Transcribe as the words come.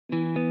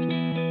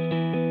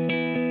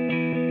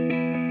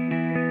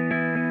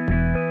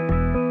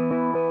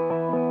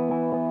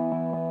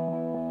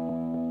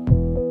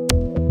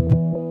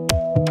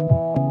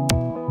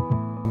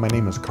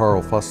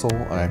Carl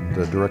Fussell. I'm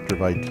the Director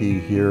of IT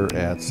here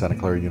at Santa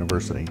Clara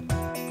University.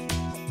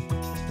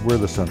 We're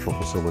the central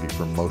facility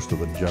for most of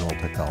the general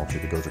technology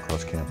that goes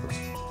across campus.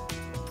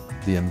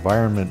 The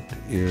environment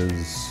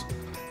is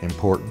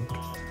important.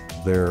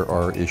 There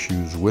are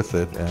issues with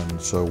it,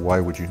 and so why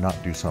would you not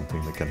do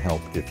something that can help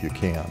if you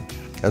can?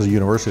 As a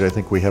university, I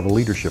think we have a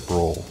leadership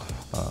role.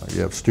 You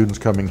have students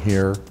coming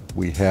here.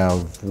 We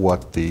have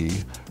what the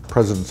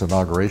President's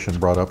inauguration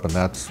brought up, and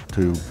that's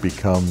to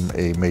become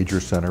a major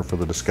center for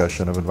the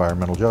discussion of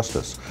environmental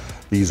justice.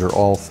 These are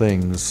all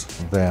things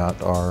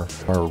that are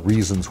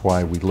reasons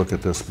why we look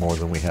at this more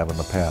than we have in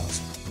the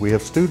past. We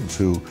have students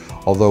who,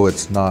 although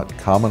it's not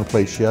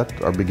commonplace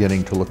yet, are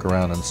beginning to look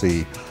around and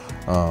see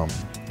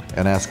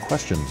and ask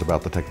questions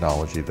about the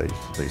technology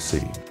they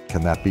see.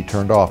 Can that be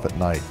turned off at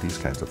night? These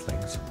kinds of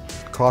things.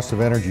 Cost of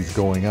energy is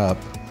going up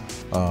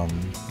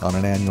on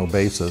an annual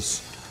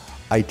basis.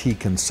 IT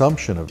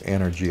consumption of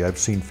energy, I've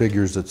seen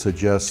figures that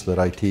suggest that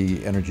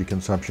IT energy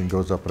consumption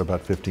goes up at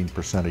about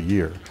 15% a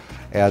year.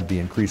 Add the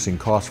increasing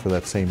cost for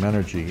that same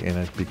energy and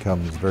it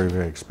becomes very,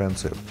 very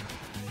expensive.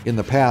 In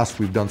the past,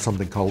 we've done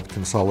something called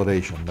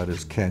consolidation. That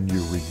is, can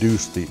you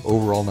reduce the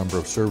overall number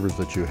of servers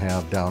that you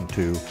have down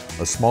to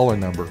a smaller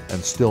number and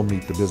still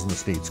meet the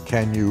business needs?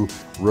 Can you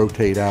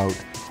rotate out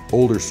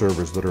older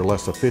servers that are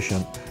less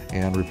efficient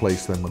and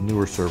replace them with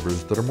newer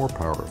servers that are more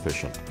power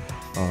efficient?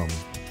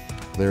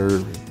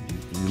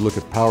 You look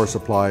at power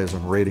supplies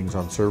and ratings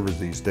on servers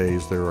these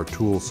days, there are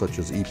tools such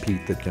as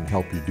ePeat that can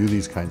help you do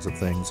these kinds of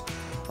things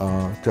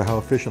to how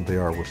efficient they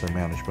are with their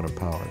management of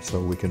power. So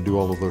we can do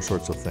all of those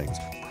sorts of things.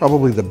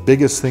 Probably the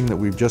biggest thing that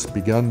we've just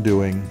begun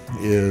doing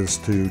is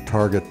to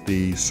target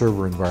the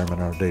server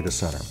environment in our data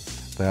center.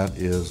 That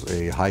is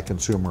a high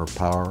consumer of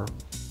power.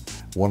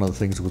 One of the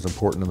things that was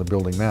important in the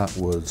building that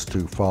was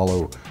to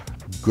follow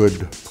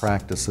good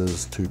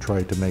practices to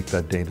try to make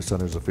that data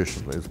center as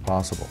efficiently as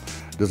possible.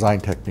 Design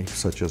techniques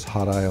such as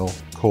hot aisle,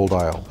 cold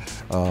aisle,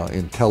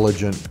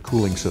 intelligent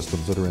cooling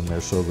systems that are in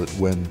there so that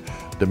when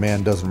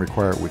demand doesn't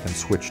require it, we can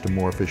switch to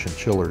more efficient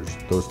chillers,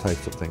 those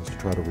types of things to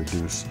try to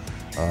reduce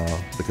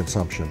the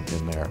consumption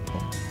in there.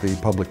 The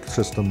public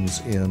systems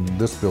in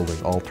this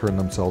building all turn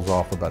themselves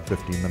off about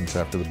 15 minutes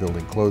after the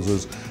building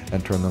closes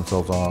and turn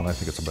themselves on, I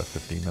think it's about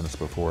 15 minutes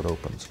before it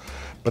opens.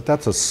 But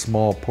that's a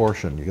small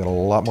portion. You got a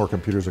lot more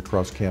computers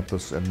across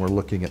campus and we're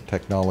looking at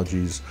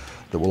technologies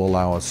that will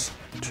allow us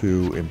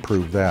to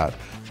improve that.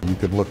 You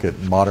can look at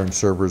modern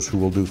servers who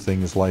will do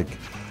things like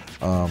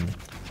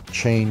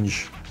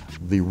change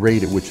the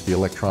rate at which the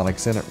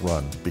electronics in it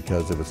run,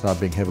 because if it's not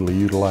being heavily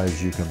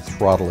utilized, you can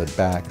throttle it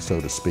back,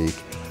 so to speak.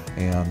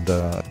 And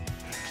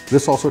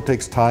this also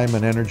takes time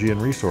and energy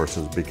and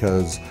resources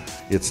because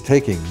it's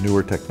taking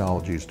newer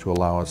technologies to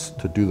allow us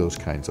to do those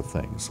kinds of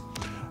things.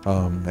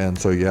 And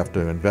so you have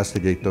to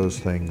investigate those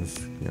things,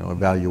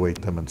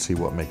 evaluate them and see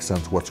what makes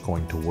sense, what's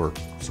going to work,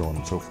 so on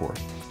and so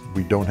forth.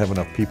 We don't have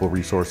enough people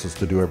resources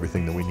to do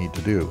everything that we need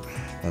to do.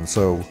 And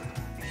so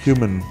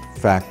human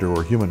factor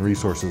or human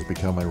resources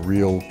become a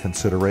real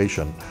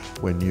consideration.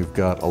 When you've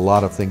got a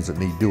lot of things that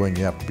need doing,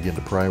 you have to begin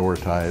to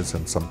prioritize,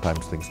 and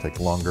sometimes things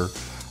take longer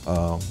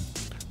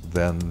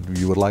than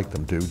you would like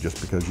them to just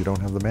because you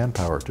don't have the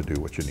manpower to do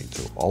what you need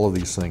to. All of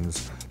these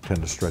things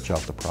tend to stretch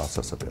out the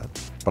process a bit.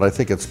 But I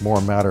think it's more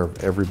a matter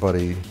of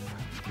everybody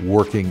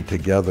working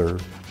together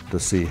to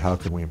see how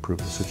can we improve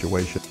the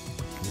situation.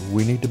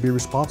 We need to be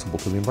responsible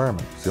to the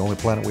environment. It's the only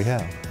planet we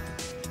have.